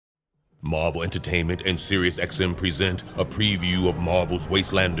Marvel Entertainment and SiriusXM present a preview of Marvel's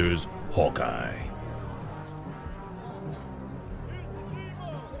Wastelanders, Hawkeye.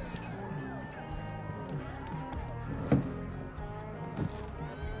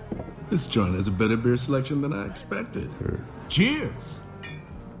 This joint has a better beer selection than I expected. Cheers!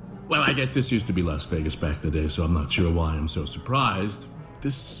 Well, I guess this used to be Las Vegas back in the day, so I'm not sure why I'm so surprised.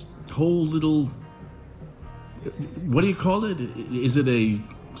 This whole little... What do you call it? Is it a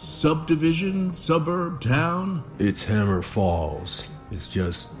subdivision, suburb, town? It's Hammer Falls. It's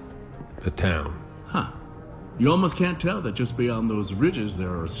just a town. Huh. You almost can't tell that just beyond those ridges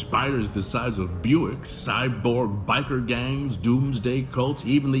there are spiders the size of Buicks, cyborg biker gangs, doomsday cults,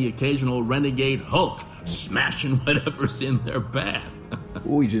 even the occasional renegade Hulk smashing whatever's in their path.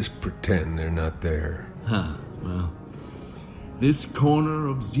 We just pretend they're not there. Huh, well, this corner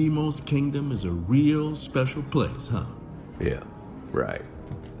of Zemo's kingdom is a real special place, huh? Yeah, right.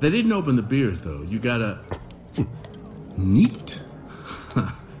 They didn't open the beers, though. You gotta... Neat.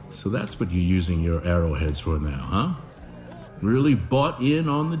 So that's what you're using your arrowheads for now, huh? Really bought in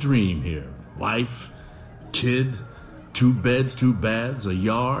on the dream here. Wife, kid, 2 beds, 2 baths, a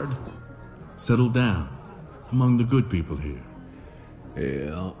yard. Settle down among the good people here.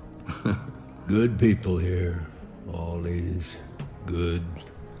 Yeah. Good people here. All these good.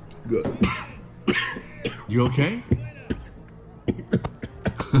 You okay?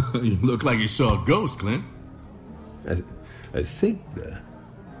 You look like you saw a ghost, Clint. I think that.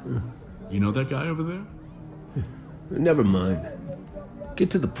 You know that guy over there? Never mind.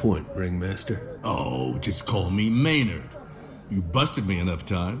 Get to the point, Ringmaster. Oh, just call me Maynard. You busted me enough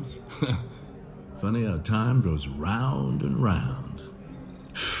times. Funny how time goes round and round.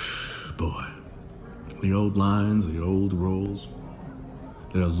 Boy, the old lines, the old roles,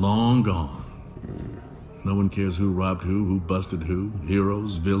 they're long gone. No one cares who robbed who busted who.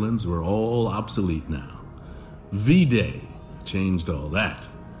 Heroes, villains, we're all obsolete now. V-Day changed all that.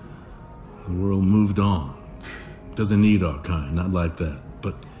 The world moved on. Doesn't need our kind, not like that.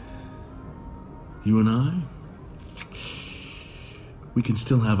 But you and I, we can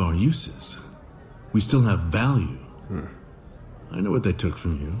still have our uses. We still have value. I know what they took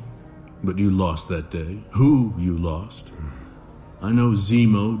from you, but you lost that day. Who you lost. I know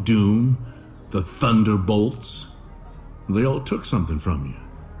Zemo, Doom, the Thunderbolts. They all took something from you.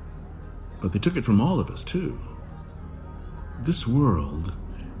 But they took it from all of us, too. This world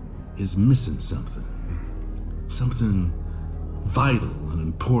is missing something. Something vital and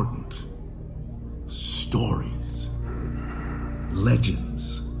important. Stories.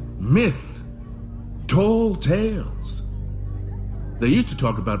 Legends. Myth. Tall tales. They used to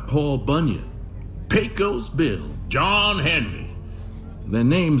talk about Paul Bunyan, Pecos Bill, John Henry. Their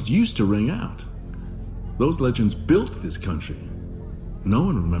names used to ring out. Those legends built this country. No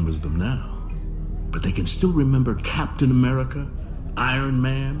one remembers them now. But they can still remember Captain America, Iron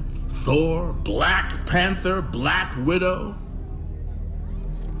Man, Thor, Black Panther, Black Widow,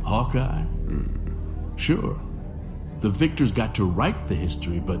 Hawkeye. Sure, the victors got to write the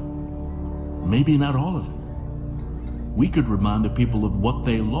history, but maybe not all of it. We could remind the people of what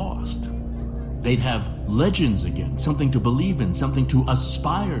they lost. They'd have legends again, something to believe in, something to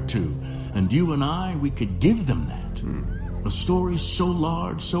aspire to. And you and I, we could give them that. A story so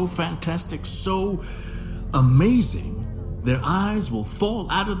large, so fantastic, so amazing, their eyes will fall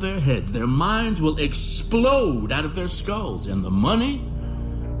out of their heads, their minds will explode out of their skulls, and the money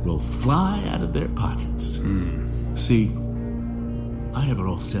will fly out of their pockets. See, I have it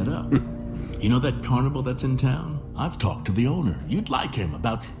all set up. You know that carnival that's in town? I've talked to the owner. You'd like him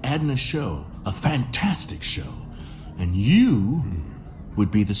about adding a show, a fantastic show. And you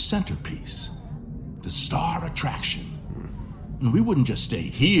would be the centerpiece, the star attraction. And we wouldn't just stay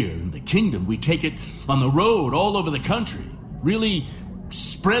here in the kingdom. We'd take it on the road all over the country. Really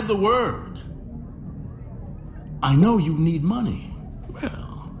spread the word. I know you need money.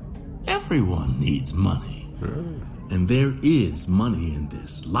 Well, everyone needs money. And there is money in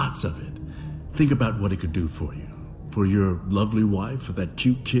this, lots of it. Think about what it could do for you. For your lovely wife, for that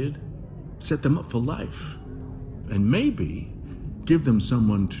cute kid. Set them up for life. And maybe give them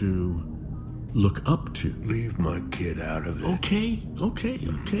someone to look up to. Leave my kid out of it. Okay,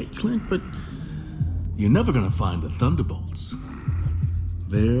 Clint, but you're never gonna find the Thunderbolts.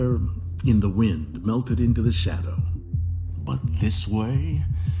 They're in the wind, melted into the shadow. But this way,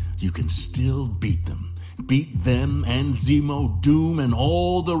 you can still beat them. Beat them and Zemo, Doom, and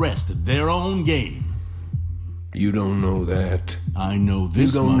all the rest at their own game. You don't know that. I know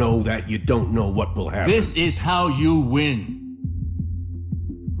this. You don't know that. You don't know what will happen. This is how you win.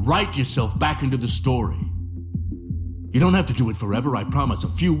 Write yourself back into the story. You don't have to do it forever, I promise. A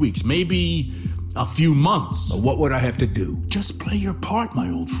few weeks, maybe a few months. What would I have to do? Just play your part, my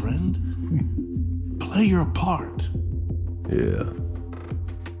old friend. Play your part. Yeah.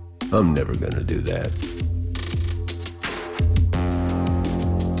 I'm never gonna do that.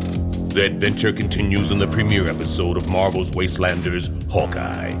 The adventure continues in the premiere episode of Marvel's Wastelanders,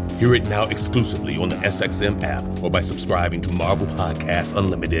 Hawkeye. Hear it now exclusively on the SXM app or by subscribing to Marvel Podcasts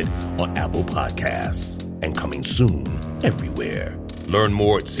Unlimited on Apple Podcasts. And coming soon everywhere. Learn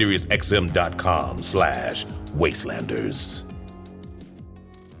more at SiriusXM.com/Wastelanders.